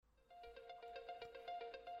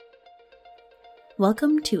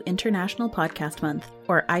Welcome to International Podcast Month,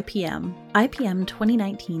 or IPM. IPM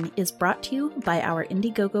 2019 is brought to you by our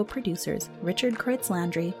Indiegogo producers, Richard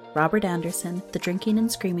Kreutz-Landry, Robert Anderson, the Drinking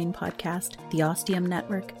and Screaming Podcast, the Ostium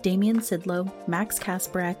Network, Damian Sidlow, Max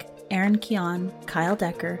Kasparek, Aaron Keon, Kyle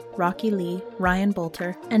Decker, Rocky Lee, Ryan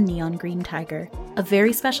Bolter, and Neon Green Tiger. A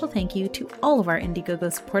very special thank you to all of our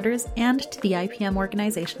Indiegogo supporters and to the IPM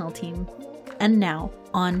organizational team. And now,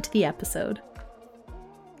 on to the episode.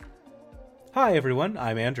 Hi everyone,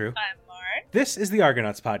 I'm Andrew. I'm Marn. This is the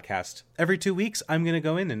Argonauts podcast. Every 2 weeks, I'm going to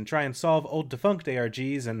go in and try and solve old defunct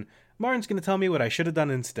ARGs, and Marn's going to tell me what I should have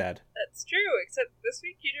done instead. That's true, except this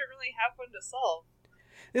week you didn't really have one to solve.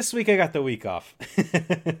 This week I got the week off.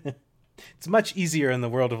 It's much easier in the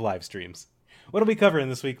world of live streams. What are we covering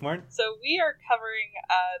this week, Marn? So we are covering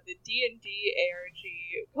the D&D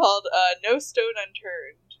ARG called No Stone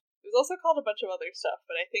Unturned. It was also called a bunch of other stuff,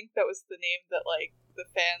 but I think that was the name that, the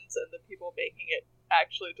fans and the people making it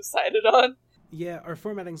actually decided on. Yeah, our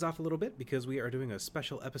formatting's off a little bit because we are doing a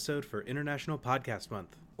special episode for International Podcast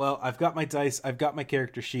Month. Well, I've got my dice, I've got my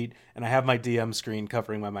character sheet, and I have my DM screen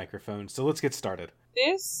covering my microphone, so let's get started.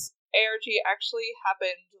 This ARG actually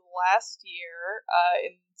happened last year,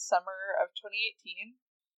 in summer of 2018.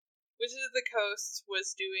 Wizards of the Coast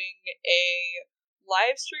was doing a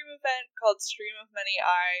live stream event called Stream of Many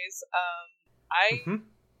Eyes. I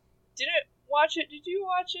didn't watch it. Did you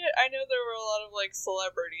watch it? I know there were a lot of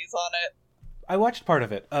celebrities on it. I watched part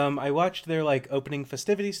of it. I watched their opening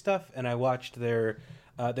festivity stuff, and I watched their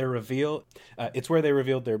reveal. It's where they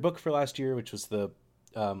revealed their book for last year, which was the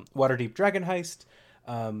Waterdeep Dragon Heist.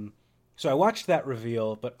 So I watched that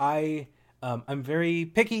reveal, but I'm very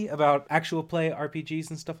picky about actual play RPGs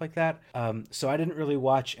and stuff like that. So I didn't really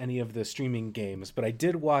watch any of the streaming games, but I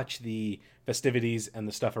did watch the festivities and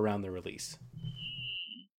the stuff around the release.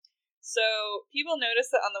 So people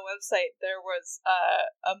noticed that on the website there was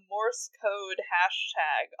a Morse code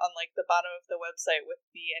hashtag on the bottom of the website with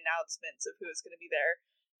the announcements of who was going to be there.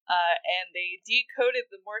 And they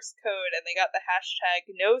decoded the Morse code and they got the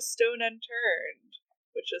hashtag No Stone Unturned,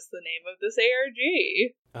 which is the name of this ARG.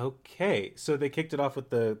 Okay, so they kicked it off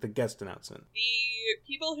with the guest announcement. The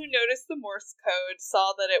people who noticed the Morse code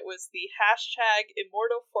saw that it was the hashtag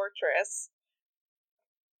Immortal Fortress.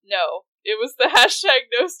 No, it was the hashtag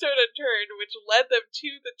No Stone Unturned, which led them to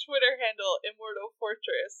the Twitter handle Immortal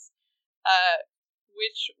Fortress,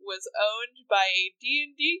 which was owned by a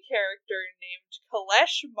D&D character named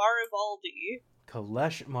Kalesh Maravaldi.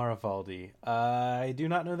 Kalesh Maravaldi. I do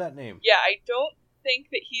not know that name. Yeah, I don't think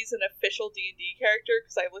that he's an official D&D character,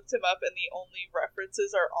 because I looked him up and the only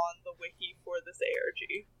references are on the wiki for this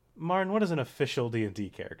ARG. Marn, what is an official D&D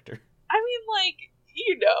character? I mean,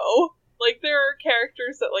 there are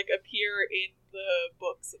characters that, appear in the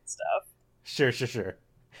books and stuff. Sure. I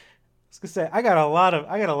was gonna say, I got a lot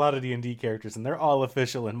of D&D characters, and they're all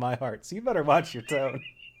official in my heart, so you better watch your tone.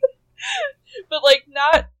 But,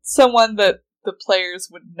 not someone that the players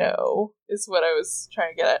would know, is what I was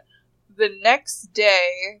trying to get at. The next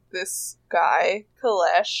day, this guy,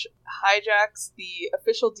 Kalesh, hijacks the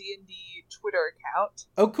official D&D Twitter account.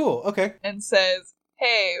 Oh, cool, okay. And says,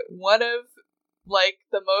 hey, one of,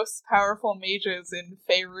 the most powerful mages in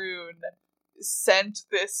Faerun sent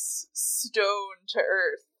this stone to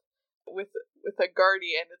Earth with a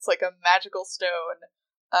guardian. It's a magical stone.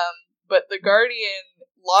 But the guardian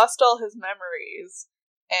lost all his memories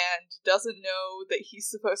and doesn't know that he's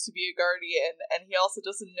supposed to be a guardian, and he also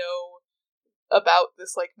doesn't know about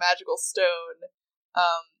this magical stone.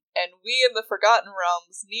 And we in the Forgotten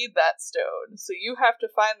Realms need that stone, so you have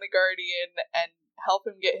to find the guardian and help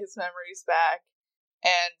him get his memories back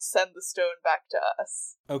and send the stone back to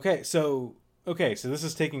us. Okay, so this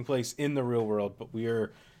is taking place in the real world, but we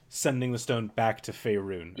are sending the stone back to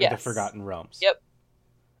Faerun, or the Forgotten Realms. Yep.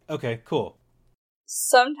 Okay, cool.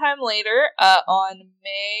 Sometime later, on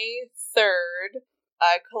May 3rd,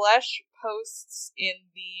 Kalesh posts in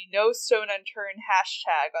the No Stone Unturned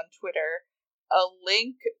hashtag on Twitter a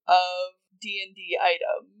link of D&D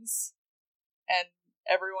items. And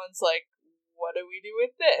everyone's like, what do we do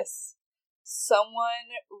with this?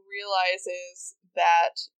 Someone realizes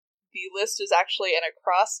that the list is actually an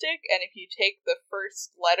acrostic, and if you take the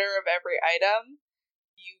first letter of every item,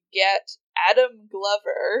 you get Adam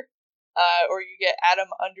Glover, or you get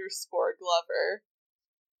Adam_Glover.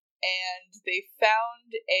 And they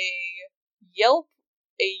found a Yelp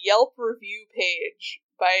review page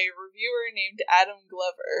by a reviewer named Adam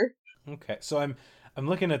Glover. Okay, so I'm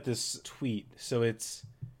looking at this tweet. So it's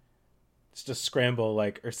just scramble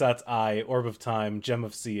Ersatz Eye, Orb of Time, Gem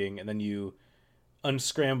of Seeing, and then you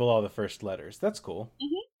unscramble all the first letters. That's cool.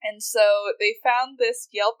 Mm-hmm. And And so they found this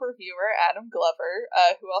Yelp reviewer, Adam Glover,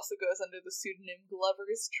 who also goes under the pseudonym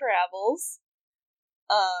Glover's Travels.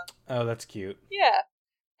 Oh, that's cute. Yeah.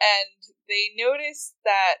 And they noticed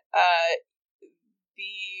that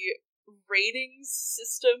the ratings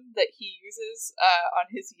system that he uses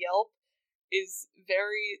on his Yelp is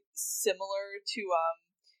very similar to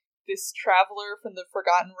this traveler from the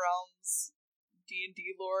Forgotten Realms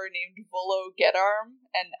D&D lore named Volo Gedarm,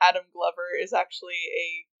 and Adam Glover is actually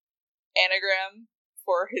a anagram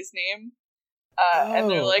for his name.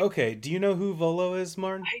 And they're like, okay. Do you know who Volo is,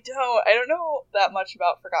 Marn? I don't know that much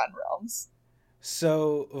about Forgotten Realms.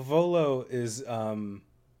 So Volo is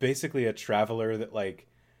basically a traveler that, like,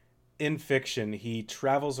 in fiction, he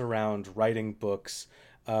travels around writing books.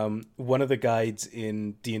 One of the guides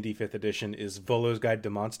in D&D 5th edition is Volo's Guide to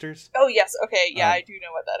Monsters. Oh yes, okay, yeah, I do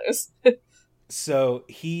know what that is. So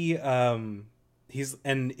he's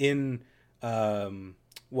in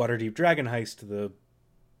Waterdeep Dragon Heist, the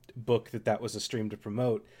book that was a stream to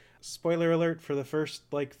promote. Spoiler alert for the first,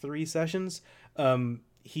 like, 3 sessions.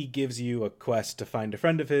 He gives you a quest to find a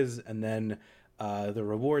friend of his, and then the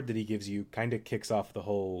reward that he gives you kind of kicks off the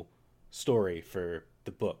whole story for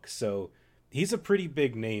the book. So he's a pretty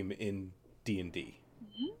big name in D&D.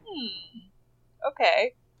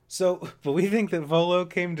 Okay. So, but we think that Volo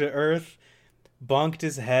came to Earth, bonked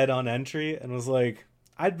his head on entry, and was like,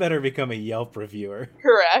 I'd better become a Yelp reviewer.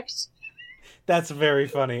 Correct. That's very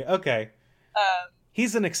funny. Okay.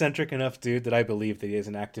 He's an eccentric enough dude that I believe that he has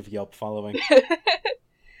an active Yelp following.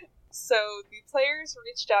 So the players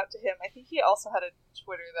reached out to him. I think he also had a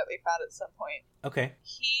Twitter that they found at some point. Okay.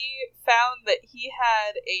 He found that he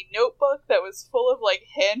had a notebook that was full of, like,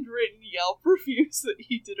 handwritten Yelp reviews that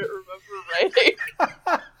he didn't remember writing.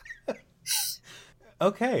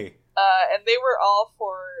 Okay. And they were all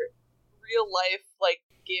for real life, like,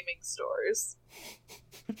 gaming stores.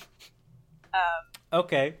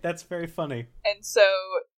 Okay, that's very funny. And so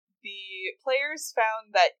the players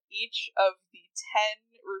found that each of the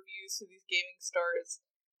 10 reviews to these gaming stores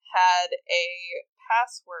had a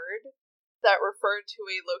password that referred to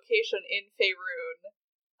a location in Faerun,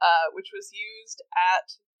 which was used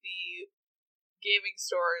at the gaming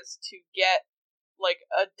stores to get, like,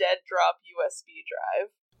 a dead drop USB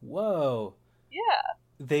drive. Whoa. Yeah.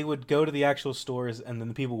 They would go to the actual stores, and then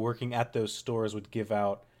the people working at those stores would give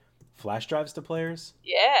out flash drives to players?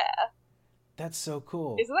 Yeah. That's so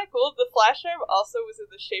cool. Isn't that cool? The flash drive also was in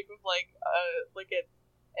the shape of, like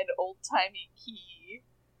an old-timey key.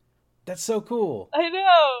 That's so cool. I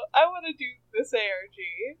know! I want to do this ARG.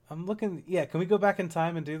 I'm looking... Yeah, can we go back in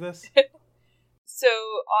time and do this? So,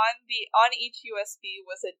 on each USB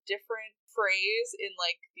was a different phrase in,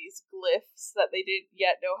 like, these glyphs that they didn't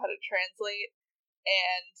yet know how to translate,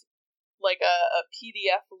 and, like, a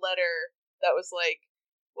PDF letter that was like,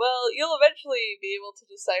 well, you'll eventually be able to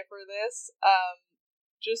decipher this.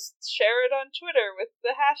 Just share it on Twitter with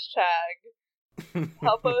the hashtag.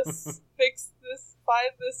 Help us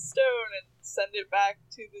find this stone, and send it back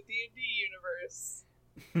to the D&D universe.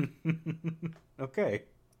 Okay.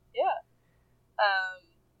 Yeah.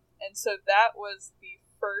 And so that was the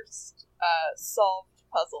first solved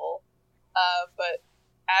puzzle. But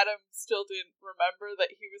Adam still didn't remember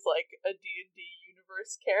that he was, like, a D&D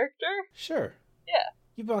universe character. Sure. Yeah.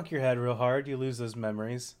 You bonk your head real hard, you lose those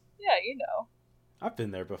memories. Yeah, you know. I've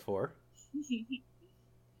been there before.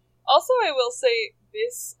 Also, I will say,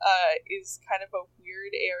 this is kind of a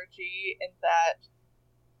weird ARG in that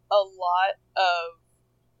a lot of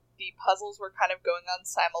the puzzles were kind of going on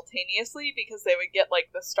simultaneously, because they would get,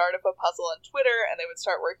 like, the start of a puzzle on Twitter, and they would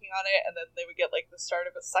start working on it, and then they would get, like, the start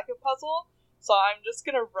of a second puzzle. So I'm just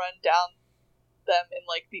gonna run down them in,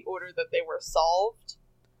 like, the order that they were solved,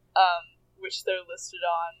 which they're listed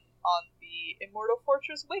on the Immortal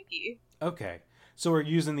Fortress wiki. Okay. So we're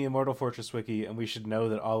using the Immortal Fortress wiki, and we should know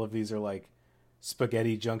that all of these are, like,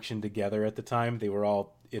 spaghetti junction together at the time. They were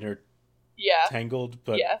all intertangled,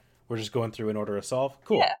 but we're just going through in order of solve.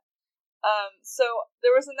 Cool. Yeah. So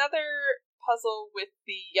there was another puzzle with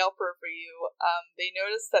the Yelp review. They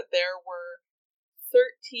noticed that there were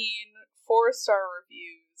 13 4-star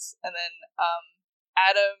reviews, and then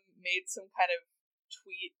Adam made some kind of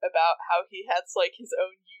tweet about how he has, like, his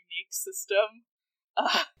own unique system.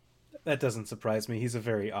 That doesn't surprise me. He's a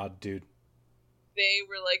very odd dude. They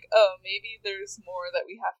were like, oh, maybe there's more that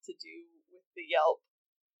we have to do with the Yelp.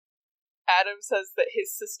 Adam says that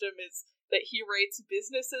his system is that he rates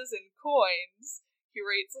businesses in coins, he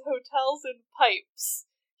rates hotels in pipes,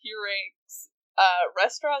 he ranks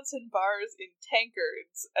restaurants and bars in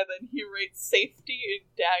tankards, and then he rates safety in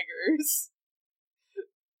daggers.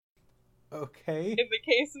 Okay. In the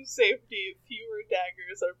case of safety, fewer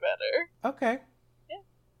daggers are better. Okay. Yeah.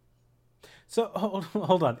 So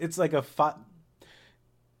hold on. It's like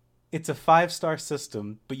it's a 5-star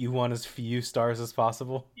system, but you want as few stars as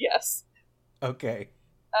possible? Yes. Okay.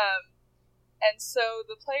 And so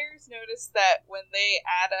the players notice that when they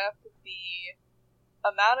add up the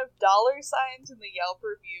amount of dollar signs in the Yelp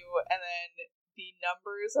review and then the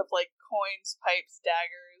numbers of like coins, pipes,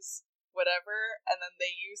 daggers, whatever, and then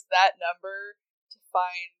they use that number to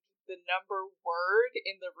find the number word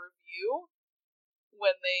in the review,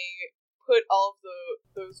 when they put all of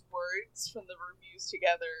those words from the reviews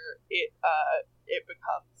together, it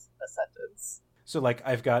becomes a sentence. So like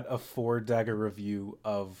I've got a 4-dagger review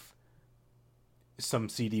of some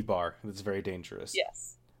CD bar that's very dangerous.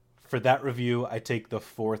 Yes. For that review, I take the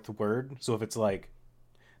 4th word. So if it's like,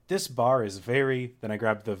 this bar is very, then I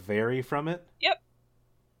grab the very from it. Yep.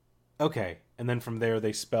 Okay. And then from there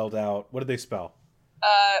they spelled out, what did they spell?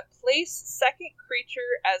 Place second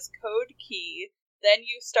creature as code key, then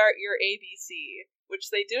you start your ABC,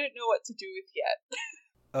 which they didn't know what to do with yet.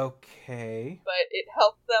 Okay. But it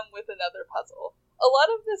helped them with another puzzle. A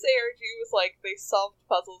lot of this ARG was like they solved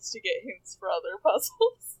puzzles to get hints for other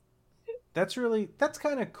puzzles. That's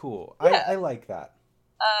kind of cool. Yeah. I like that.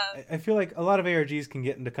 I feel like a lot of ARGs can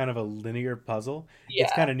get into kind of a linear puzzle. Yeah.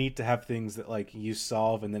 It's kind of neat to have things that like you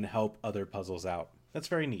solve and then help other puzzles out. That's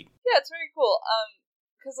very neat. Yeah, it's very cool.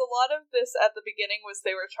 Because a lot of this at the beginning was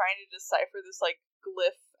they were trying to decipher this like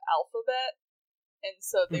glyph alphabet, and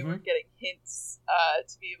so they were getting hints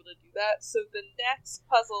to be able to do that. So the next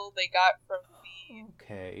puzzle they got from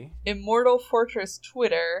the Immortal Fortress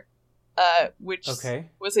Twitter, which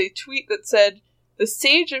was a tweet that said, "The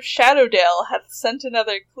Sage of Shadowdale hath sent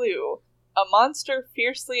another clue, a monster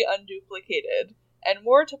fiercely unduplicated, and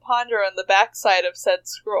more to ponder on the backside of said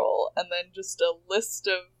scroll," and then just a list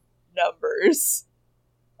of numbers.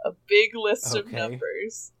 A big list of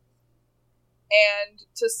numbers. And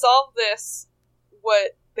to solve this,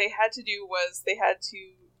 what they had to do was they had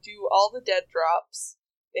to do all the dead drops.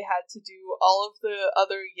 They had to do all of the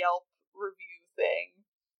other Yelp review thing.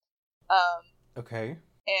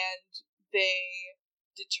 And they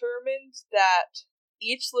determined that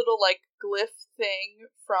each little, like, glyph thing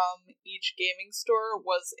from each gaming store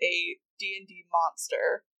was a D&D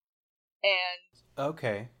monster. And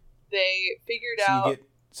they figured out...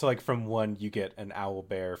 So, like, from one, you get an owl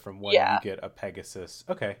bear. From one, you get a Pegasus.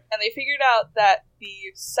 Okay. And they figured out that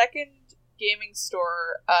the second gaming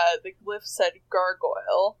store, the glyph said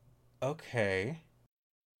gargoyle. Okay.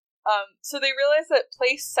 So they realized that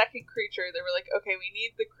place second creature, they were like, okay, we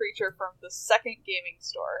need the creature from the second gaming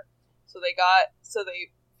store. So they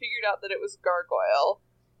figured out that it was gargoyle.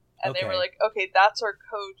 And they were like, okay, that's our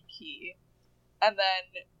code key. And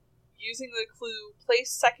then... using the clue, place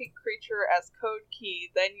second creature as code key,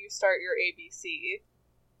 then you start your ABC.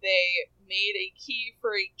 They made a key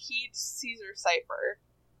for a keyed Caesar cipher,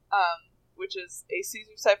 which is a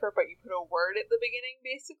Caesar cipher, but you put a word at the beginning,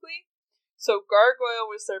 basically. So gargoyle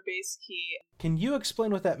was their base key. Can you explain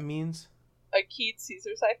what that means? A keyed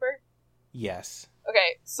Caesar cipher? Yes.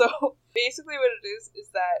 Okay, so basically what it is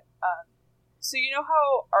that, so you know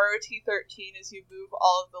how ROT13 is you move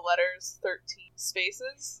all of the letters 13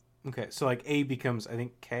 spaces? Okay, so like A becomes, I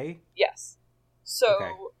think, K? Yes. So,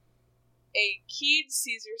 a keyed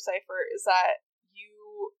Caesar cipher is that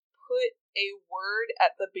you put a word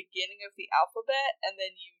at the beginning of the alphabet, and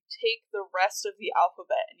then you take the rest of the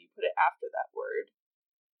alphabet and you put it after that word.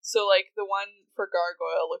 So, like, the one for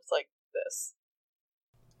gargoyle looks like this.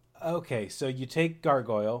 Okay, so you take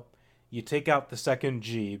gargoyle, you take out the second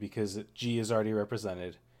G, because G is already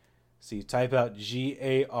represented. So you type out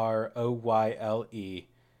GAROYLE,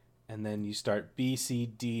 and then you start B, C,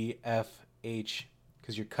 D, F, H,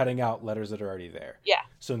 because you're cutting out letters that are already there. Yeah.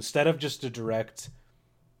 So instead of just a direct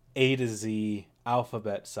A to Z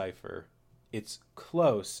alphabet cipher, it's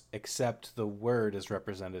close, except the word is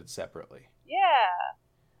represented separately.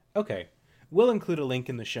 Yeah. Okay. We'll include a link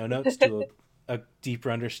in the show notes to a deeper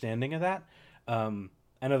understanding of that.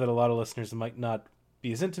 I know that a lot of listeners might not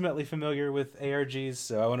be as intimately familiar with ARGs,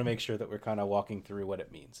 so I want to make sure that we're kind of walking through what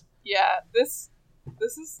it means. Yeah, this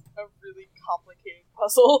is a really complicated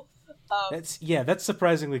puzzle. That's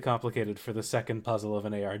surprisingly complicated for the second puzzle of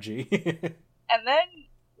an ARG. And then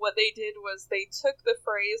what they did was they took the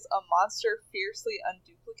phrase "a monster fiercely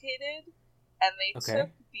unduplicated," and they took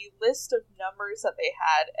the list of numbers that they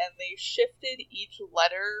had, and they shifted each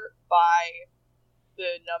letter by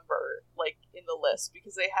the number, like, in the list,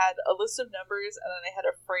 because they had a list of numbers, and then they had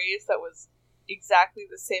a phrase that was exactly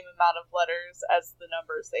the same amount of letters as the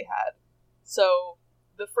numbers they had. So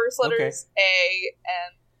the first letter is A,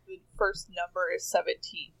 and the first number is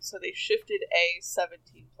 17. So they shifted A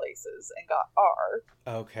 17 places and got R.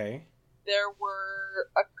 Okay. There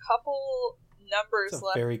were a couple numbers It's a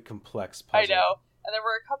left. very complex puzzle. I know. And there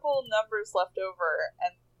were a couple numbers left over,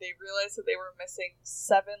 and they realized that they were missing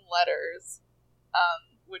 7 letters,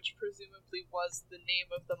 which presumably was the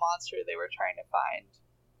name of the monster they were trying to find.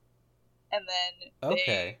 And then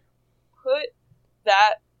they put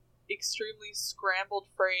that extremely scrambled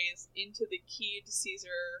phrase into the keyed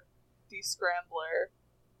Caesar descrambler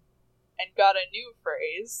and got a new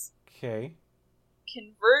phrase. Okay.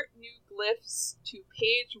 Convert new glyphs to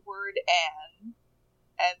page word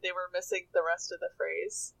and they were missing the rest of the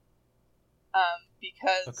phrase.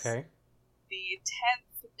 Because the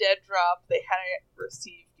 10th dead drop they hadn't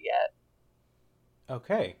received yet.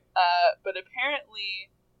 Okay. But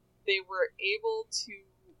apparently they were able to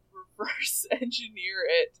reverse engineer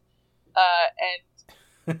it,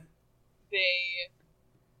 and they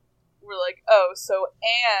were like, oh, so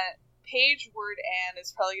page word and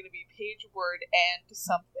is probably going to be page word and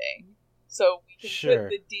something. So we can put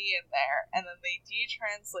the D in there, and then they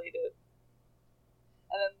detranslated,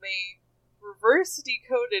 and then they reverse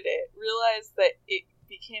decoded it, realized that it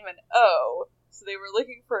became an O, so they were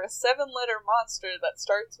looking for a 7-letter monster that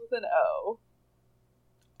starts with an O.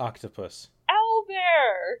 Octopus.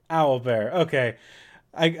 Owlbear! Owlbear, okay.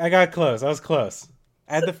 I got close, I was close.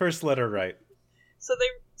 I had the first letter right. So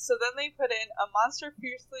then they put in a monster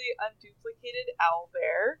fiercely unduplicated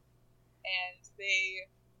owlbear, and they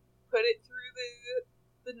put it through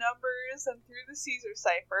the numbers and through the Caesar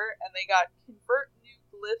cipher, and they got convert new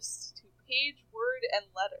glyphs to page, word, and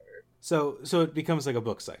letter. So it becomes like a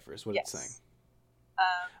book cipher is what it's saying.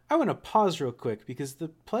 I want to pause real quick because the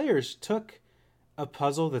players took a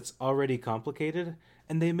puzzle that's already complicated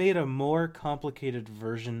and they made a more complicated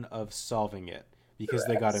version of solving it because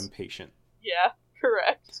they got impatient. Yeah,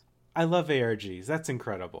 correct. I love ARGs. That's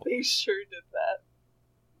incredible. They sure did that.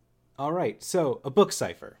 All right, so a book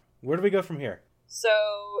cipher. Where do we go from here? So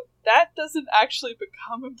that doesn't actually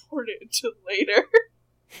become important until later.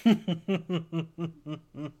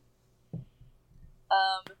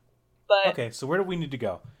 But okay, so where do we need to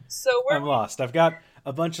go? So I'm lost. I've got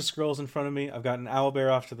a bunch of scrolls in front of me. I've got an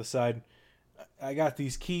owlbear off to the side. I got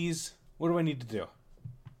these keys. What do I need to do?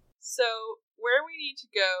 So where we need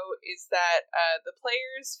to go is that the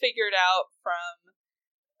players figured out from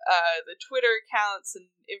the Twitter accounts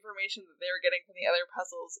and information that they were getting from the other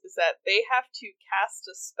puzzles is that they have to cast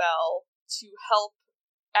a spell to help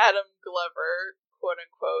Adam Glover, quote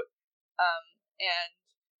unquote, and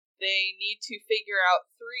they need to figure out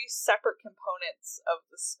 3 separate components of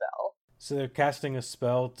the spell. So they're casting a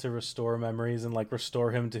spell to restore memories and like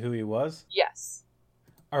restore him to who he was? Yes.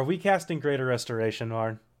 Are we casting Greater Restoration,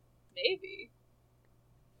 Marn? Maybe.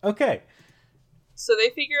 Okay. So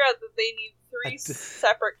they figure out that they need 3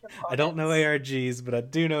 separate components. I don't know ARGs, but I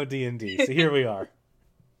do know D&D, so here we are.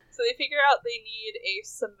 So they figure out they need a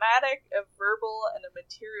somatic, a verbal, and a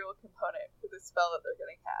material component for the spell that they're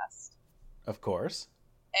going to cast. Of course.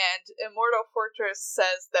 And Immortal Fortress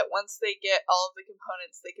says that once they get all of the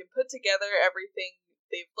components, they can put together everything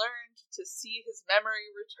they've learned to see his memory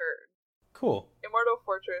return. Cool. Immortal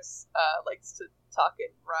Fortress likes to talk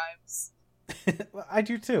in rhymes. I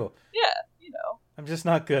do too. Yeah, you know. I'm just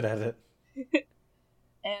not good at it.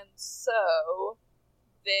 And so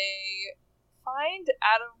they find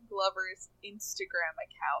Adam Glover's Instagram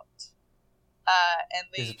account. And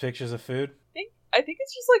they... Is it pictures of food? I think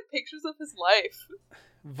it's just like pictures of his life.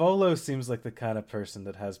 Volo seems like the kind of person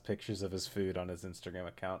that has pictures of his food on his Instagram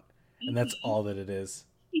account. And that's all that it is.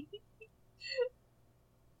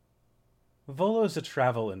 Volo's a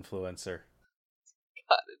travel influencer.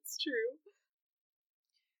 God, it's true.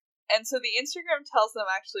 And so the Instagram tells them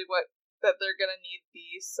actually that they're going to need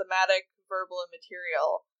the somatic, verbal, and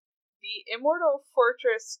material. The Immortal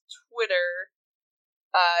Fortress Twitter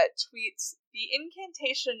tweets, "The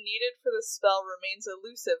incantation needed for the spell remains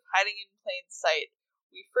elusive, hiding in plain sight.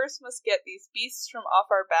 We first must get these beasts from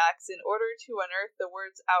off our backs in order to unearth the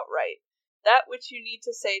words outright. That which you need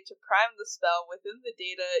to say to prime the spell within the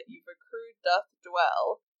data you've accrued doth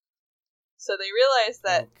dwell." So they realized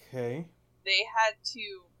that they had to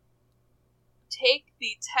take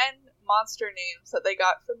the 10 monster names that they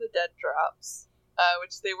got from the dead drops,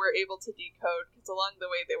 which they were able to decode, because along the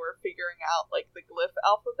way they were figuring out like the glyph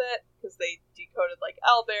alphabet, because they decoded like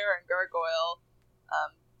owlbear and gargoyle,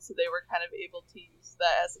 so they were kind of able to use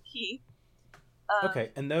that as a key.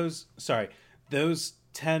 Okay, and those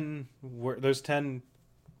 10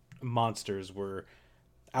 monsters were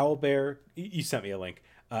owlbear. You sent me a link.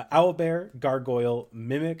 Owlbear, gargoyle,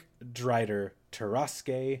 mimic, drider,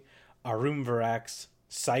 Tarrasque, Arumvarax,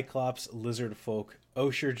 Cyclops, Lizard Folk,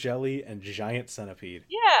 Osher Jelly, and Giant Centipede.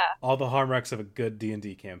 Yeah. All the hallmarks of a good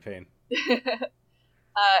D&D campaign. And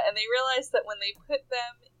they realized that when they put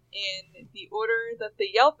them in the order that the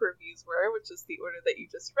Yelp reviews were, which is the order that you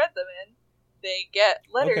just read them in, they get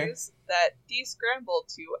letters that descramble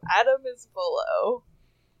to Adam is Volo,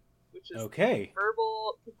 which is the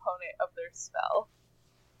verbal component of their spell.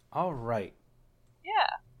 All right.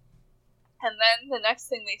 Yeah. And then the next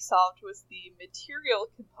thing they solved was the material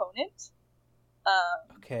component.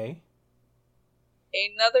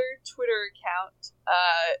 Another Twitter account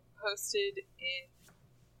posted in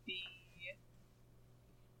the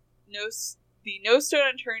No Stone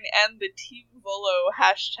Unturned and the Team Volo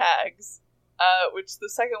hashtags, which the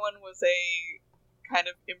second one was a kind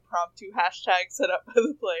of impromptu hashtag set up by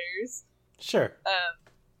the players. Sure.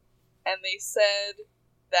 And they said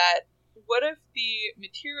that what if the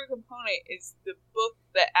material component is the book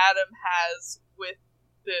that Adam has with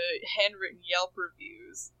the handwritten Yelp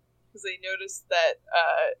reviews? Because they noticed that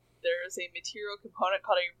there is a material component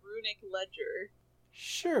called a runic ledger.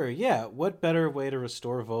 Sure, yeah. What better way to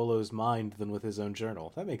restore Volo's mind than with his own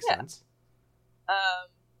journal? That makes sense.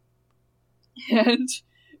 And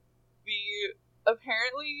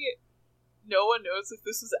apparently no one knows if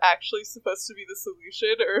this was actually supposed to be the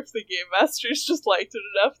solution or if the game masters just liked it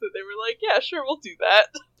enough that they were like, yeah, sure, we'll do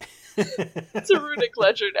that. It's a runic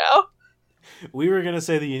ledger now. We were going to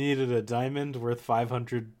say that you needed a diamond worth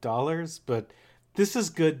 $500, but this is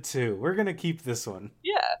good too. We're going to keep this one.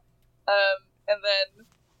 Yeah. And then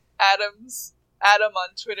Adam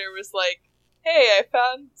on Twitter was like, hey, I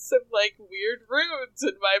found some, like, weird runes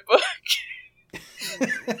in my book.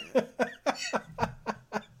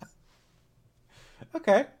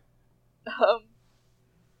 Okay.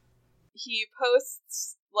 He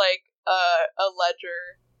posts, like, a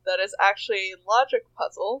ledger that is actually a logic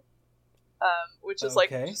puzzle, which is,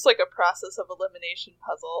 like, just, like, a process of elimination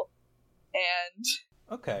puzzle. And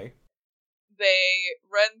they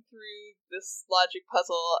run through this logic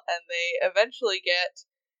puzzle, and they eventually get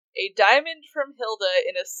a diamond from Hilda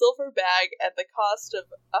in a silver bag at the cost of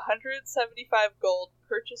 175 gold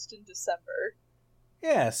purchased in December.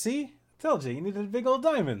 Yeah, see? I told you needed a big old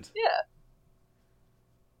diamond. Yeah.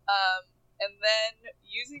 And then,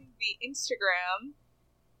 using the Instagram,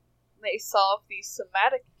 they solve the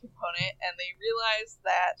somatic component, and they realize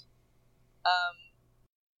that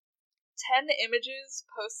 10 images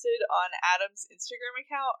posted on Adam's Instagram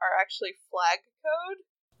account are actually flag code.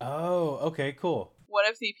 Oh, okay, cool. One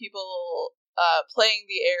of the people playing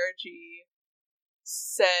the ARG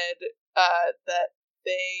said that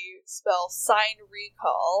they spell sign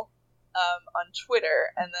recall on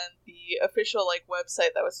Twitter, and then the official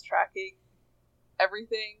website that was tracking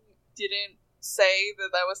everything didn't say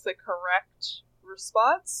that that was the correct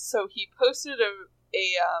response. So he posted a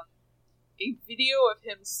video of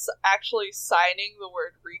him actually signing the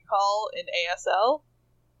word recall in ASL.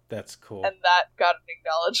 That's cool. And that got an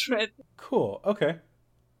acknowledgement. Cool, okay.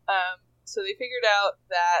 So they figured out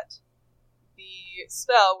that the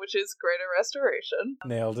spell, which is Greater Restoration...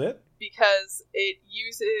 Nailed it. Because it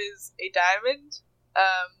uses a diamond,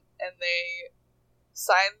 and they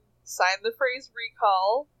sign the phrase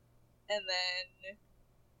recall, and then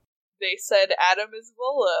they said Adam is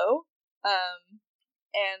Volo,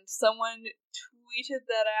 and someone tweeted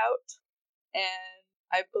that out, and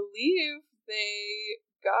I believe they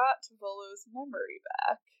got Volo's memory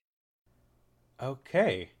back.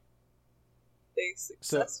 Okay. They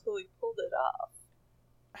successfully pulled it off.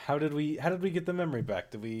 How did we get the memory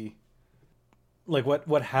back? Did we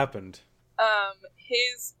what happened?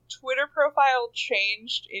 His Twitter profile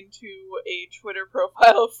changed into a Twitter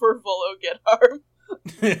profile for Volo Get Harm.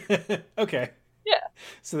 Okay. Yeah.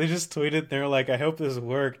 So they just tweeted, they were like, I hope this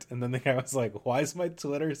worked, and then the guy was like, why does my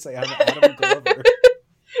Twitter say I'm Adam Glover?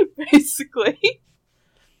 Basically.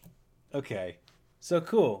 Okay. So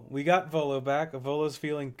cool. We got Volo back. Volo's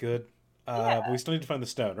feeling good. But we still need to find the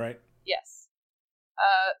stone, right? Yes.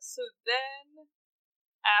 So then,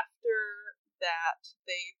 after that,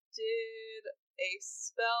 they did a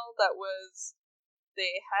spell that was,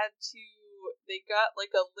 they got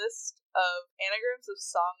a list of anagrams of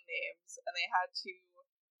song names, and they had to,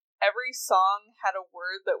 every song had a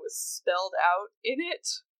word that was spelled out in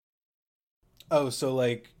it. Oh, so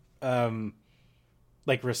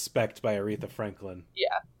Respect by Aretha Franklin.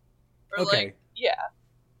 Yeah. Or okay. Yeah.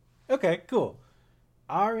 Okay, cool.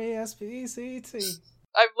 R-E-S-P-E-C-T.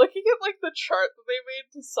 I'm looking at the chart that they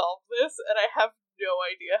made to solve this, and I have no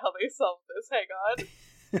idea how they solved this. Hang on.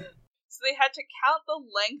 So they had to count the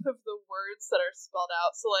length of the words that are spelled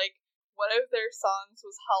out. So one of their songs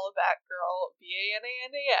was Hollaback Girl,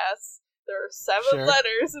 B-A-N-A-N-A-S. There are 7 Sure.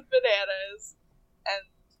 letters in bananas, and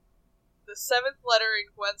the 7th letter in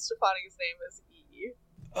Gwen Stefani's name is E.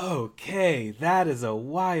 Okay, that is a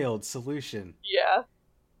wild solution. Yeah.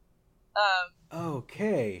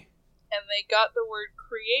 Okay. And they got the word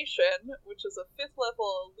creation, which is a 5th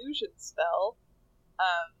level illusion spell.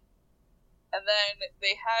 And then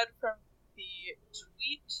they had from the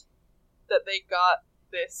tweet that they got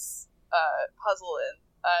this puzzle in,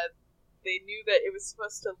 they knew that it was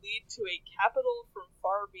supposed to lead to a capital from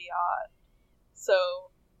far beyond.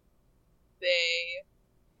 So they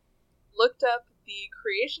looked up the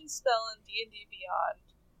creation spell in D&D Beyond,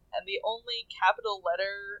 and the only capital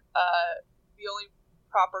letter, the only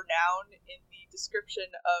proper noun in the description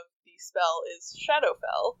of the spell is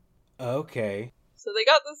Shadowfell. Okay. So they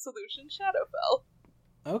got the solution, Shadowfell.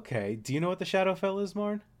 Okay. Do you know what the Shadowfell is,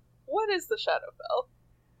 Marn? What is the Shadowfell?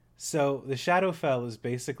 So the Shadowfell is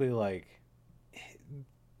basically like,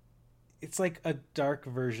 it's like a dark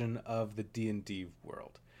version of the D&D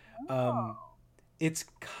world. It's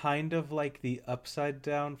kind of like the Upside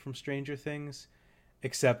Down from Stranger Things,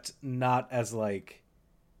 except not as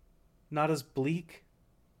bleak.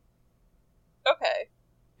 Okay.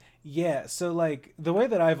 Yeah, so like the way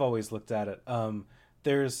that I've always looked at it, so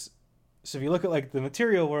if you look at like the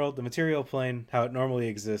material world, the material plane, how it normally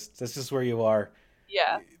exists, that's just where you are.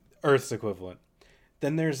 Yeah. Earth's equivalent.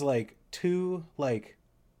 Then there's like two, like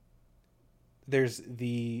there's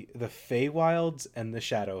the Feywilds and the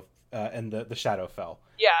Shadow and the Shadowfell.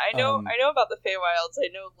 Yeah, I know about the Feywilds. I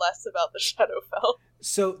know less about the Shadowfell.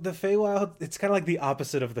 So the Feywild, it's kind of like the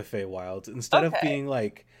opposite of the Feywilds. Instead of being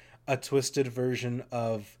like a twisted version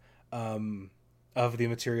of the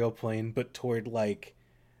material plane, but toward like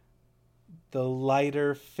the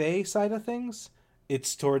lighter Fey side of things,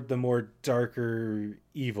 it's toward the more darker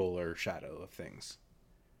evil or shadow of things.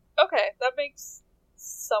 Okay, that makes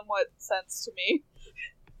somewhat sense to me.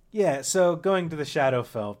 Yeah, so going to the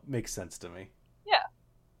Shadowfell makes sense to me. Yeah.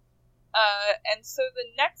 And so the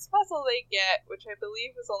next puzzle they get, which I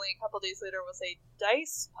believe was only a couple days later, was a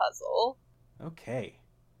dice puzzle. Okay.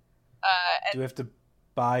 And do we have to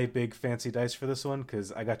buy big fancy dice for this one?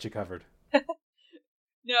 Because I got you covered.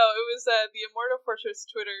 No, it was the Immortal Fortress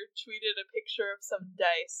Twitter tweeted a picture of some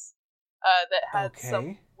dice that had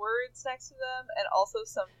some words next to them and also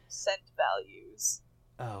some cent values.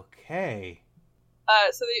 Okay.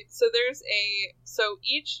 So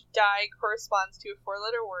each die corresponds to a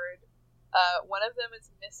 4-letter word. One of them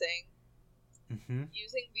is missing. Mm-hmm.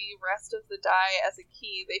 Using the rest of the die as a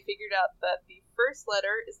key, they figured out that the first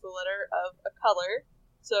letter is the letter of a color.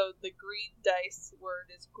 So the green dice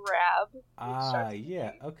word is grab.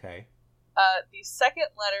 Yeah, okay. The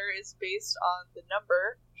second letter is based on the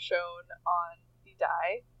number shown on the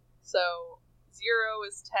die. So 0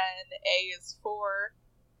 is 10, A is 4.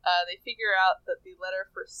 They figure out that the letter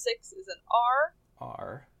for 6 is an R.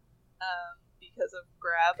 R. Because of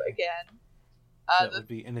grab again. So that would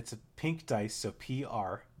be, and it's a pink dice, so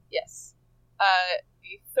PR. Yes.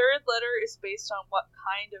 The third letter is based on what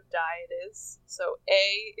kind of die it is. So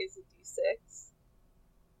A is a D6.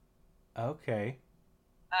 Okay.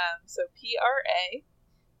 So PRA.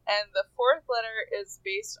 And the fourth letter is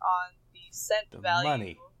based on the cent value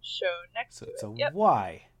money shown next to it. So it's a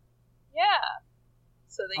Y. Yeah.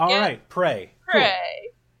 So they All get... right, pray.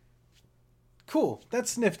 Pray. Cool.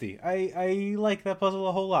 That's nifty. I like that puzzle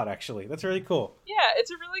a whole lot, actually. That's really cool. Yeah, it's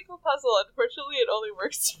a really cool puzzle. Unfortunately, it only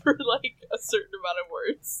works for, like, a certain amount of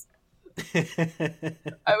words.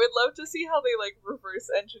 I would love to see how they, like, reverse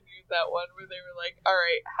engineered that one, where they were like,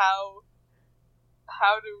 alright, how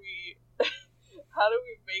do we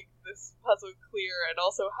make this puzzle clear, and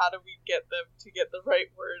also how do we get them to get the right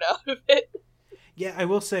word out of it? Yeah, I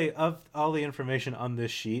will say, of all the information on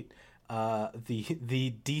this sheet,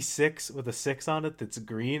 the D6 with a 6 on it that's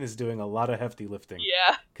green is doing a lot of hefty lifting.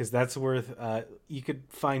 Yeah. Because that's worth, you could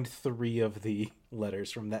find 3 of the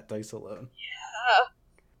letters from that dice alone.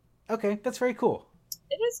 Yeah. Okay, that's very cool.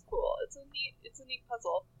 It is cool. It's a neat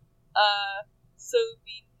puzzle. So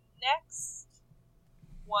the next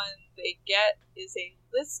one they get is a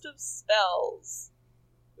list of spells,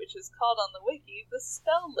 which is called on the wiki the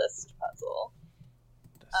spell list puzzle.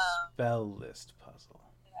 The spell list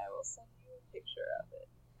puzzle. And I will send you a picture of it.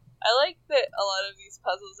 I like that a lot of these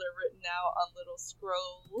puzzles are written out on little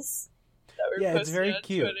scrolls that were posted it's very on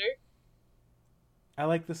cute. Twitter. I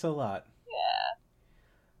like this a lot.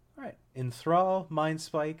 Yeah. Alright. Enthrall, Mind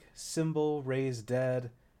Spike, Symbol, Raise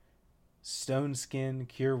Dead, Stone Skin,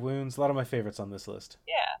 Cure Wounds. A lot of my favorites on this list.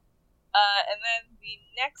 Yeah. And then the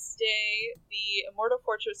next day, the Immortal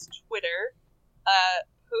Fortress Twitter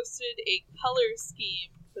posted a color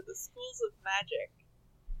scheme for the Schools of Magic.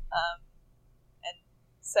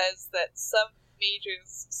 says that some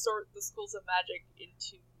mages sort the schools of magic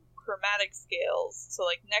into chromatic scales. So,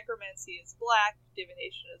 like, necromancy is black,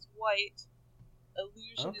 divination is white,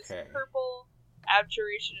 illusion is purple,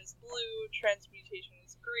 abjuration is blue, transmutation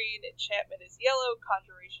is green, enchantment is yellow,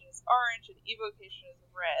 conjuration is orange, and evocation is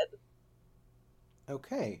red.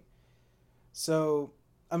 Okay. So,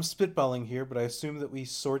 I'm spitballing here, but I assume that we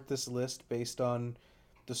sort this list based on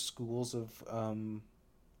the schools of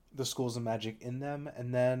magic in them,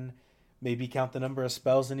 and then maybe count the number of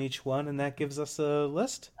spells in each one, and that gives us a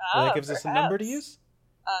list? Or that gives us a number to use?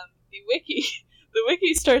 The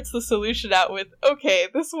wiki starts the solution out with, okay,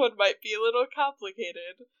 this one might be a little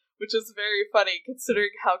complicated, which is very funny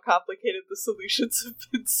considering how complicated the solutions have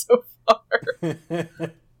been so far.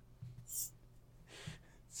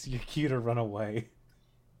 It's your cue to run away.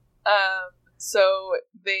 So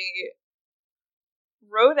they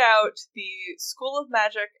wrote out the School of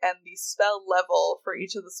Magic and the spell level for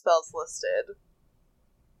each of the spells listed.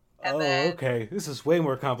 And okay. This is way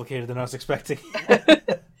more complicated than I was expecting.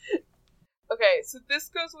 Okay, so this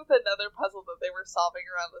goes with another puzzle that they were solving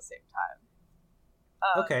around the same time.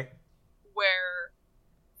 Okay. Where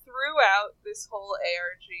throughout this whole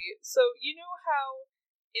ARG, so you know how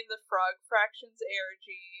in the Frog Fractions ARG,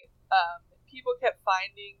 people kept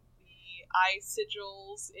finding the eye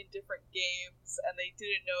sigils in different games, and they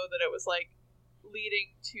didn't know that it was, like,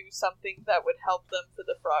 leading to something that would help them for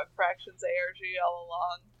the Frog Fractions ARG all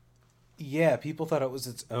along. Yeah, people thought it was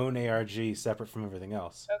its own ARG separate from everything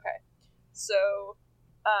else. Okay. So,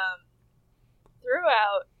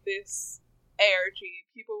 throughout this ARG,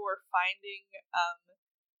 people were finding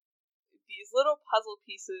these little puzzle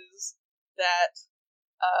pieces that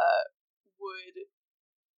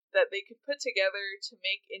they could put together to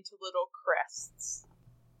make into little crests.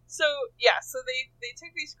 So they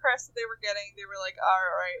took these crests that they were getting. They were like, all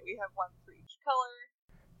right, we have one for each color.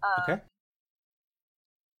 Okay.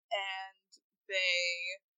 And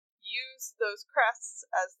they use those crests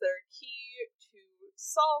as their key to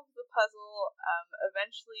solve the puzzle.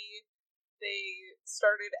 Eventually, they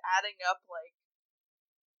started adding up, like,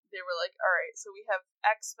 they were like, alright, so we have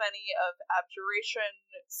X many of abjuration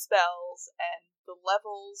spells, and the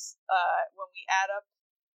levels, when we add up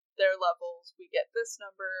their levels, we get this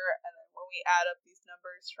number, and then when we add up these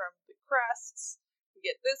numbers from the crests, we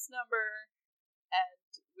get this number,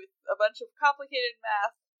 and with a bunch of complicated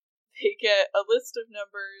math, they get a list of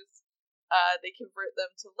numbers, they convert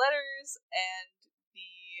them to letters, and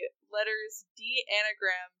the letters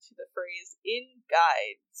de-anagram to the phrase in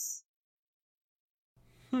guides.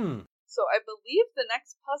 So I believe the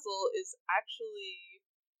next puzzle is actually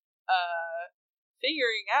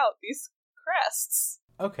figuring out these crests.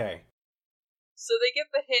 Okay. So they get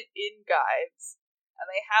the hint in guides, and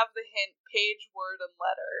they have the hint page, word, and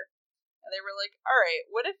letter. And they were like, alright,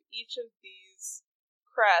 what if each of these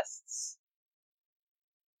crests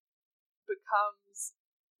becomes,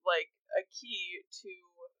 like, a key to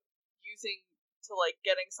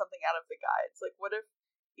getting something out of the guides? Like, what if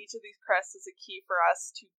each of these crests is a key for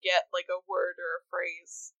us to get, like, a word or a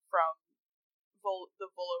phrase from the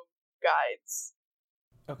Volo guides?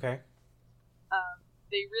 Okay.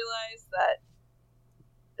 They realize that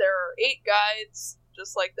there are 8 guides,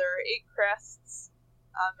 just like there are 8 crests.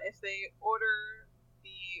 If they order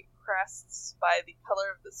the crests by the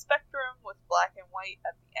color of the spectrum with black and white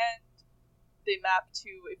at the end, they map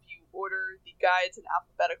to if you order the guides in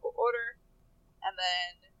alphabetical order, and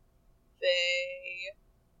then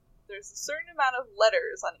there's a certain amount of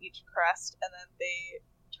letters on each crest, and then they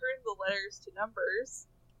turn the letters to numbers,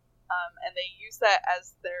 and they use that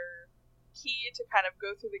as their key to kind of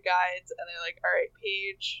go through the guides, and they're like, alright,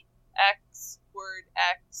 page X, word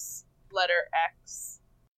X, letter X,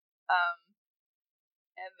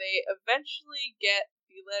 and they eventually get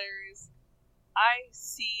the letters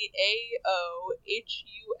ICAOHUFP.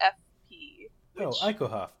 Oh,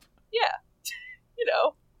 Icohoff. Yeah. You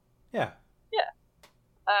know. Yeah. Yeah.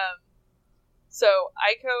 So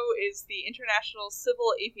ICO is the International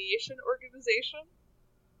Civil Aviation Organization,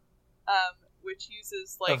 which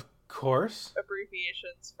uses, like, of course,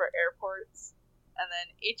 abbreviations for airports, and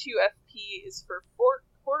then HUFP is for Fort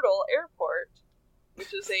Portal Airport,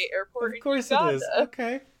 which is a airport in Uganda. Of course it is.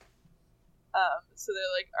 Okay. So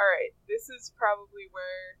they're like, alright, this is probably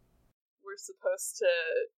where we're supposed to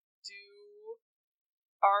do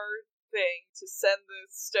our thing to send the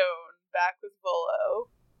stone back with Volo.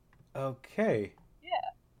 Okay.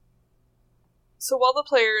 Yeah. So while the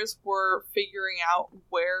players were figuring out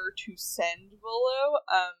where to send Volo,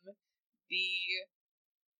 the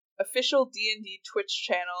official D&D Twitch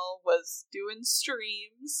channel was doing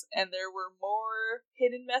streams, and there were more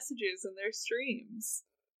hidden messages in their streams.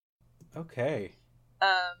 Okay.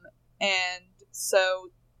 And so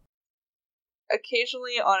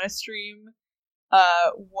occasionally on a stream,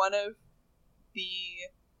 one of the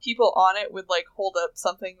people on it would like hold up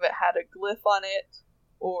something that had a glyph on it,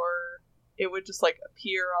 or it would just like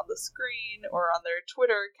appear on the screen or on their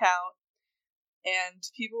Twitter account, and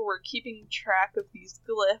people were keeping track of these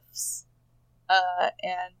glyphs,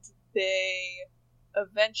 and they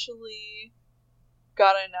eventually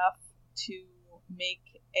got enough to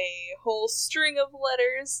make a whole string of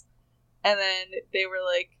letters, and then they were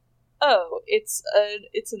like, oh, it's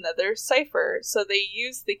another cipher. So they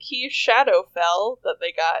used the key Shadowfell that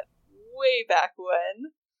they got way back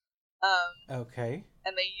when. Okay.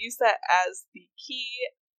 And they used that as the key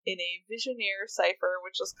in a Visionaire cipher,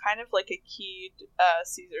 which was kind of like a keyed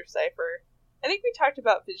Caesar cipher. I think we talked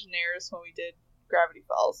about Visionaires when we did Gravity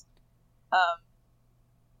Falls. I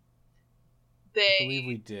believe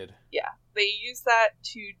we did. Yeah. They used that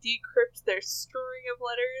to decrypt their string of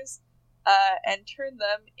letters, and turn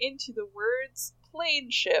them into the words plane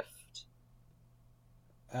shift.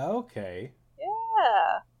 Okay.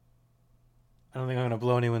 Yeah. I don't think I'm going to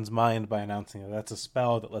blow anyone's mind by announcing that that's a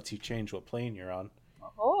spell that lets you change what plane you're on.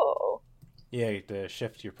 Oh. Yeah, to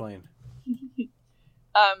shift your plane.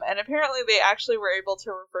 And apparently they actually were able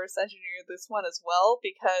to reverse engineer this one as well,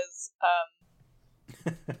 because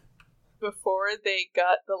before they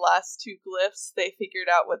got the last two glyphs, they figured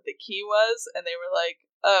out what the key was, and they were like,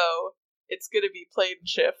 oh, it's gonna be plane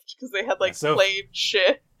shift, because they had like plane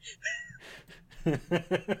shift.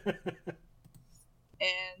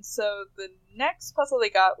 And so the next puzzle they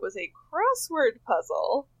got was a crossword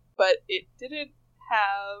puzzle, but it didn't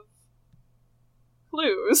have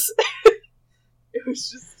clues. It was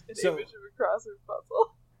just an image of a crossword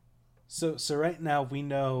puzzle. So right now we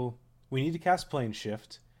know we need to cast plane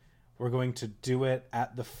shift. We're going to do it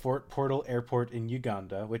at the Fort Portal Airport in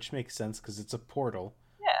Uganda, which makes sense because it's a portal.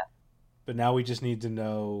 Yeah. But now we just need to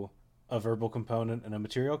know a verbal component and a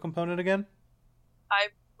material component again? I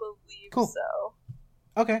believe so.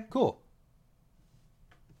 Okay, cool.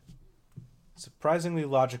 Surprisingly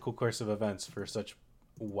logical course of events for such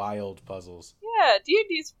wild puzzles. Yeah,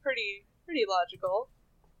 D&D's pretty logical.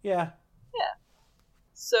 Yeah. Yeah.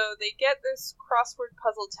 So they get this crossword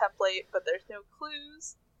puzzle template, but there's no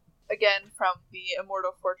clues. Again, from the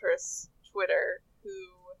Immortal Fortress Twitter, who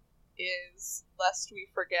is, lest we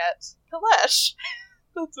forget, Kalesh.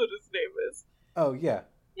 That's what his name is. Oh, yeah.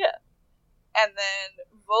 Yeah. And then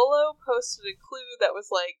Volo posted a clue that was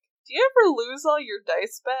like, do you ever lose all your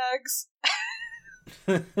dice bags?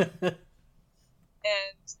 And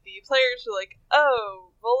the players were like,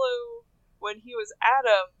 oh, Volo, when he was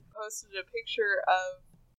Adam, posted a picture of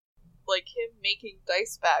like him making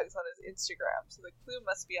dice bags on his Instagram. So the clue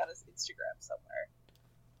must be on his Instagram somewhere.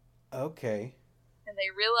 Okay. And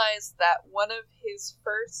they realized that one of his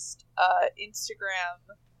first Instagram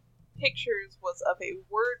pictures was of a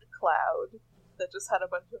word cloud that just had a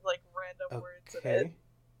bunch of like random words in it.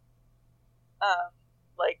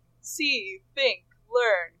 Like see, think,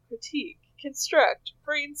 learn, critique, construct,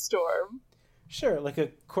 brainstorm. Sure, like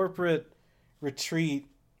a corporate retreat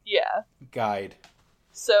guide.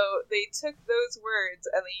 So they took those words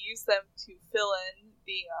and they used them to fill in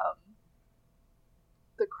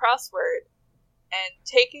the crossword, and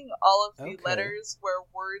taking all of the letters where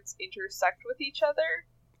words intersect with each other,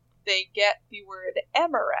 they get the word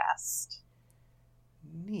Emerest.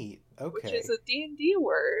 Neat. Okay. Which is a D&D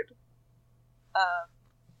word.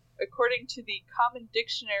 According to the Common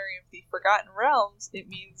Dictionary of the Forgotten Realms, it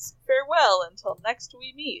means farewell until next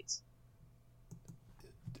we meet.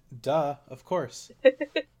 Duh, of course.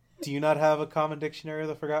 Do you not have a Common Dictionary of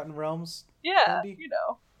the Forgotten Realms? Yeah, Andy? you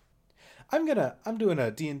know. I'm doing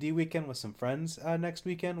a D&D weekend with some friends next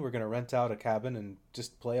weekend. We're gonna rent out a cabin and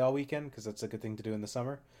just play all weekend because that's a good thing to do in the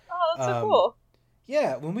summer. Oh, that's so cool.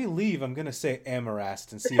 Yeah, when we leave, I'm gonna say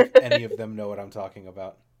Amarast and see if any of them know what I'm talking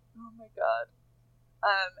about. Oh my god.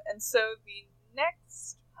 And so the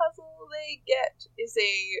next puzzle they get is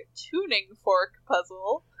a tuning fork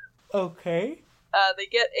puzzle. Okay. They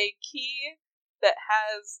get a key that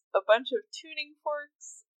has a bunch of tuning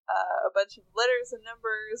forks, a bunch of letters and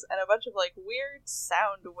numbers, and a bunch of like weird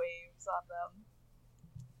sound waves on them.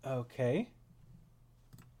 Okay.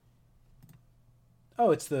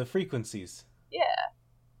 Oh, it's the frequencies. Yeah.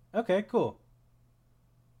 Okay, cool.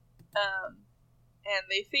 And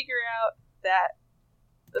they figure out that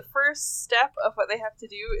the first step of what they have to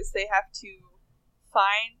do is they have to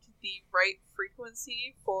find the right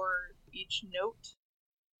frequency for each note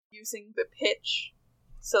using the pitch.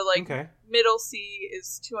 So, like, middle C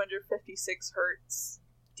is 256 hertz.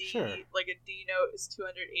 D, sure. like a D note is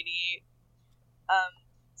 288.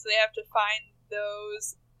 So they have to find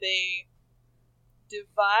those. They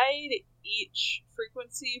divide each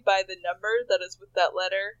frequency by the number that is with that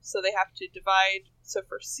letter. So they have to divide. So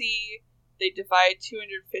for C, they divide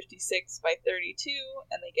 256 by 32,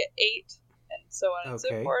 and they get 8, and so on and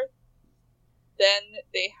so forth. Then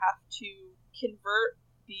they have to convert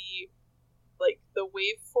the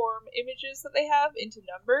waveform images that they have into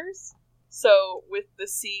numbers. So with the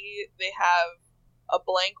C, they have a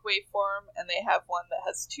blank waveform, and they have one that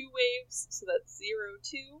has 2 waves, so that's 0,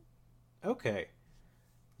 2. Okay.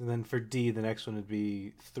 And then for D, the next one would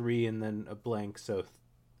be 3 and then a blank, so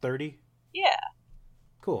 30? Yeah.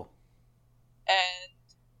 Cool. And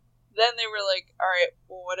then they were like, alright,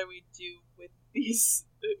 well, what do we do with these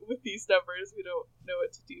numbers? We don't know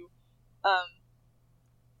what to do.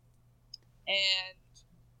 And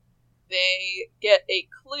they get a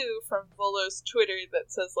clue from Volo's Twitter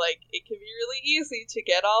that says, like, it can be really easy to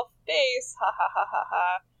get off base, ha ha ha ha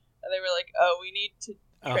ha. And they were like, oh, we need to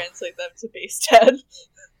translate them to base 10.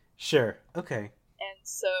 Sure, okay. And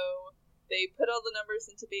so they put all the numbers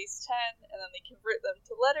into base 10, and then they convert them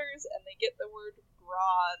to letters, and they get the word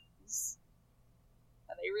bronze.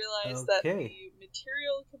 And they realize that the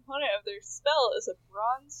material component of their spell is a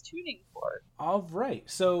bronze tuning fork. All right,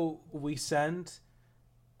 so we send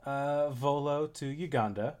Volo to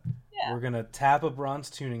Uganda. Yeah. We're going to tap a bronze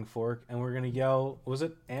tuning fork, and we're going to yell, was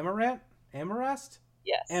it Amarast?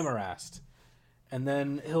 Yes. Amarast. And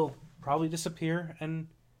then he'll probably disappear, and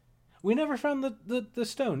we never found the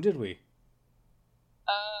stone, did we?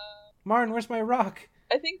 Marn, where's my rock?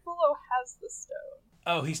 I think Volo has the stone.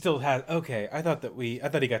 Oh, he still has. Okay, I thought he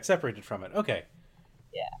got separated from it. Okay.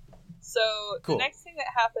 Yeah. So cool. The next thing that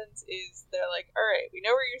happens is they're like, "All right, we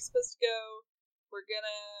know where you're supposed to go. We're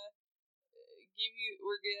gonna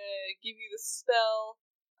give you the spell."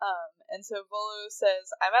 And so Volo says,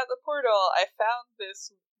 "I'm at the portal. I found this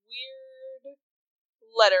weird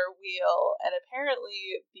letter wheel, and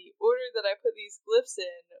apparently the order that I put these glyphs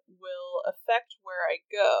in will affect where I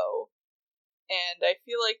go. And I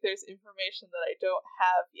feel like there's information that I don't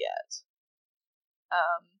have yet."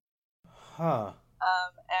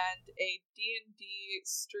 And a D&D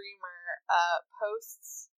streamer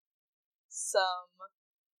posts some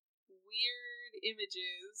weird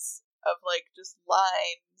images of, like, just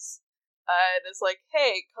lines, and is like,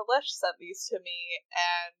 "Hey, Kalesh sent these to me,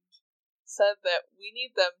 and said that we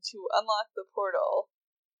need them to unlock the portal."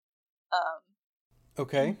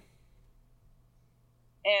 Okay.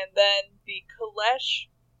 And then the Kalesh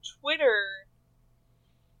Twitter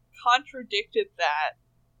contradicted that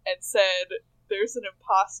and said, "There's an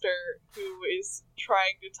imposter who is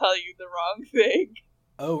trying to tell you the wrong thing.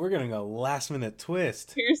 Oh, we're getting a last-minute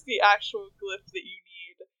twist. Here's the actual glyph that you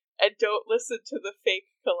need, and don't listen to the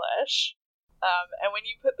fake Kalesh." And when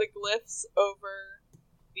you put the glyphs over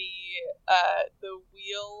the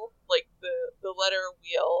wheel, like the letter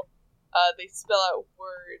wheel, they spell out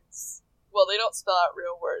words. Well, they don't spell out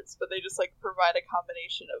real words, but they just, like, provide a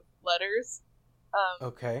combination of letters.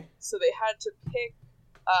 Okay. So they had to pick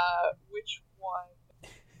which one.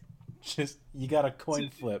 Just, you got a coin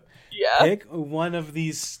flip. Yeah. Pick one of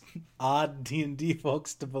these odd D&D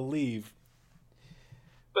folks to believe.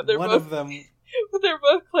 But they're both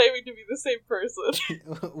claiming to be the same person.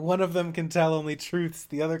 One of them can tell only truths,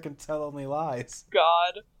 the other can tell only lies.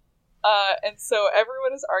 God. And so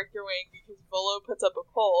everyone is arguing because Volo puts up a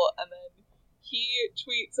poll, and then he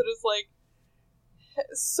tweets and is like,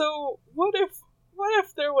 "So what if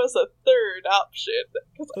there was a third option?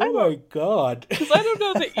 Oh my god. Because I don't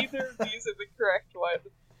know that either of these are the correct one.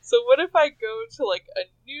 So what if I go to, like, a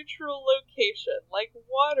neutral location, like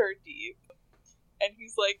Waterdeep?" And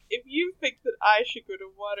he's like, "If you think that I should go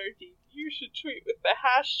to Waterdeep, you should tweet with the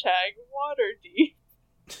hashtag Waterdeep."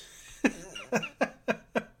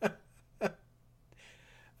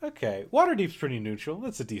 Okay, Waterdeep's pretty neutral.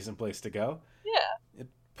 That's a decent place to go. Yeah. It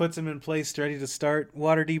puts him in place ready to start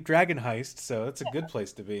Waterdeep Dragon Heist, so it's a good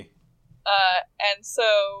place to be. And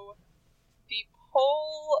so the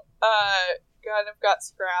poll kind of got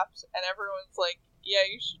scrapped, and everyone's like, "Yeah,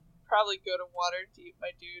 you should probably go to Waterdeep,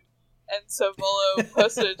 my dude." And so Volo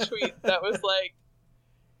posted a tweet that was like,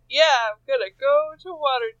 "Yeah, I'm gonna go to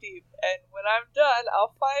Waterdeep, and when I'm done,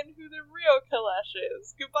 I'll find who the real Kalesh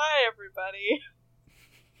is. Goodbye, everybody."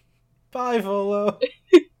 Bye, Volo.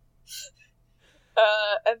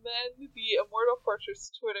 And then the Immortal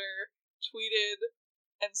Fortress Twitter tweeted,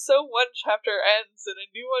 "And so one chapter ends and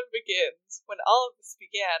a new one begins. When all of this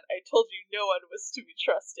began, I told you no one was to be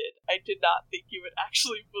trusted. I did not think you would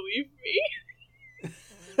actually believe me."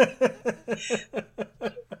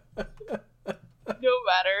 No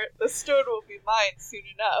matter, the stone will be mine soon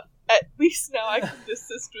enough. At least now I can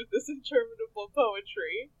desist with this interminable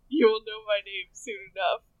poetry. You will know my name soon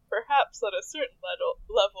enough. Perhaps on a certain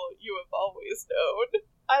level you have always known.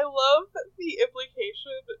 I love the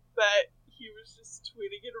implication that he was just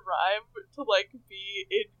tweeting in rhyme to, like, be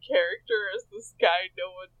in character as this guy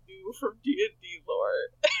no one knew from D&D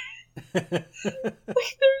lore. Like,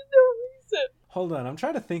 there's no reason. Hold on, I'm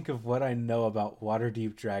trying to think of what I know about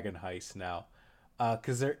Waterdeep Dragon Heist now.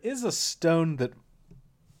 Because there is a stone that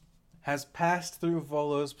has passed through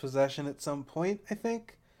Volo's possession at some point, I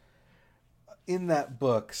think, in that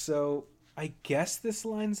book. So I guess this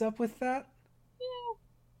lines up with that? Yeah.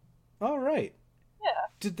 All right. Yeah.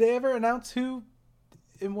 Did they ever announce who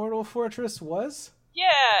Immortal Fortress was?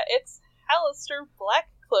 Yeah, it's Halaster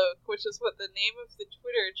Blackcloak, which is what the name of the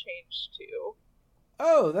Twitter changed to.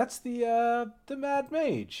 Oh, that's the Mad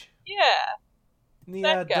Mage. Yeah. The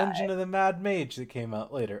that guy. Dungeon of the Mad Mage that came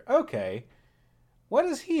out later. Okay. What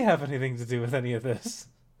does he have anything to do with any of this?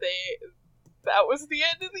 That was the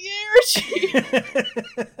end of the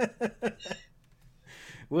ARG.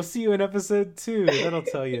 We'll see you in episode 2. That'll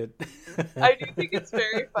tell you. I do think it's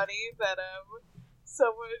very funny that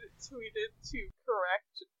someone tweeted to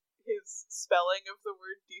correct his spelling of the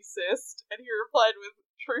word desist, and he replied with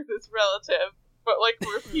 "truth is relative," but like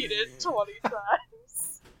repeated 20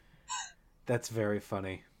 times. That's very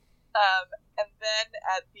funny. And then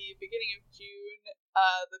at the beginning of June,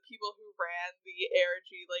 the people who ran the ARG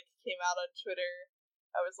like came out on Twitter.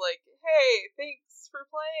 I was like, "Hey, thanks for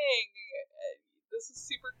playing. This is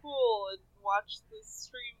super cool, and watch this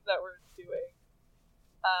stream that we're doing."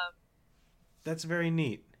 That's very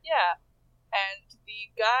neat. Yeah, and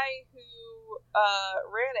the guy who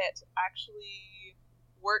ran it actually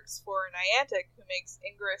works for Niantic, who makes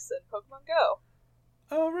Ingress and Pokemon Go.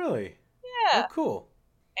 Oh, really? Yeah. Oh, cool.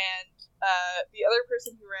 And the other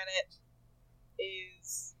person who ran it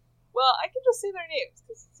is, well, I can just say their names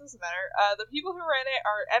because it doesn't matter. The people who ran it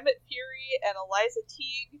are Emmett Fury and Eliza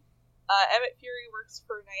Teague. Emmett Fury works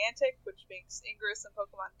for Niantic, which makes Ingress and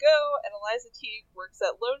Pokemon Go, and Eliza Teague works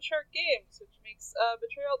at Lone Shark Games, which makes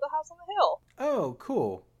Betrayal at the House on the Hill. Oh,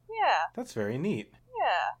 cool. Yeah. That's very neat.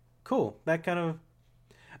 Yeah. Cool. That kind of,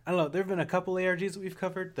 I don't know, there have been a couple ARGs that we've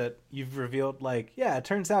covered that you've revealed, like, yeah, it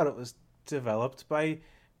turns out it was developed by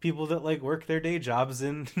people that, like, work their day jobs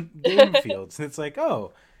in game fields. And it's like,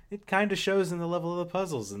 oh, it kind of shows in the level of the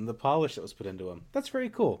puzzles and the polish that was put into them. That's very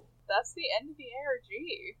cool. That's the end of the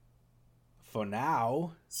ARG. For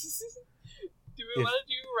now. Do we want to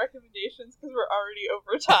do recommendations because we're already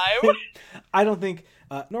over time? I don't think...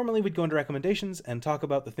 normally we'd go into recommendations and talk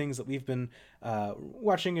about the things that we've been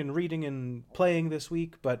watching and reading and playing this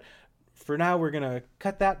week, but for now we're going to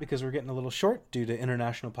cut that because we're getting a little short due to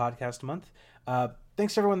International Podcast Month.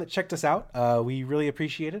 Thanks to everyone that checked us out. We really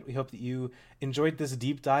appreciate it. We hope that you enjoyed this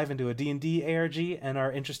deep dive into a D&D ARG and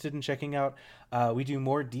are interested in checking out. We do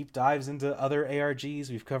more deep dives into other ARGs.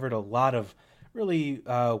 We've covered a lot of really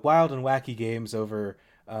wild and wacky games over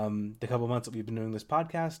the couple months that we've been doing this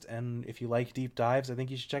podcast. And if you like deep dives, I think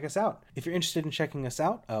you should check us out. If you're interested in checking us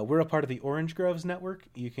out, we're a part of the Orange Groves Network.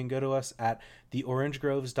 You can go to us at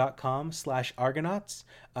theorangegroves.com/Argonauts.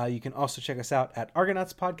 You can also check us out at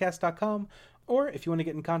argonautspodcast.com. Or if you want to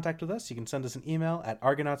get in contact with us, you can send us an email at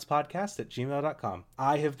argonautspodcast@gmail.com.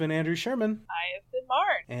 I have been Andrew Sherman. I have been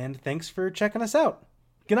Marn. And thanks for checking us out.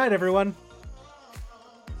 Good night, everyone.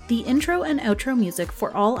 The intro and outro music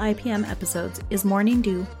for all IPM episodes is Morning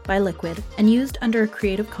Dew by Liquid and used under a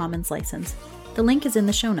Creative Commons license. The link is in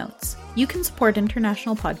the show notes. You can support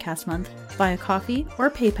International Podcast Month via Ko-fi or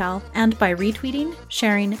PayPal and by retweeting,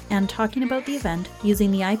 sharing, and talking about the event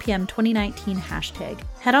using the IPM 2019 hashtag.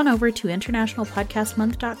 Head on over to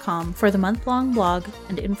internationalpodcastmonth.com for the month-long blog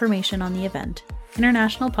and information on the event.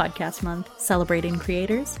 International Podcast Month, celebrating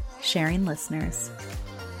creators, sharing listeners.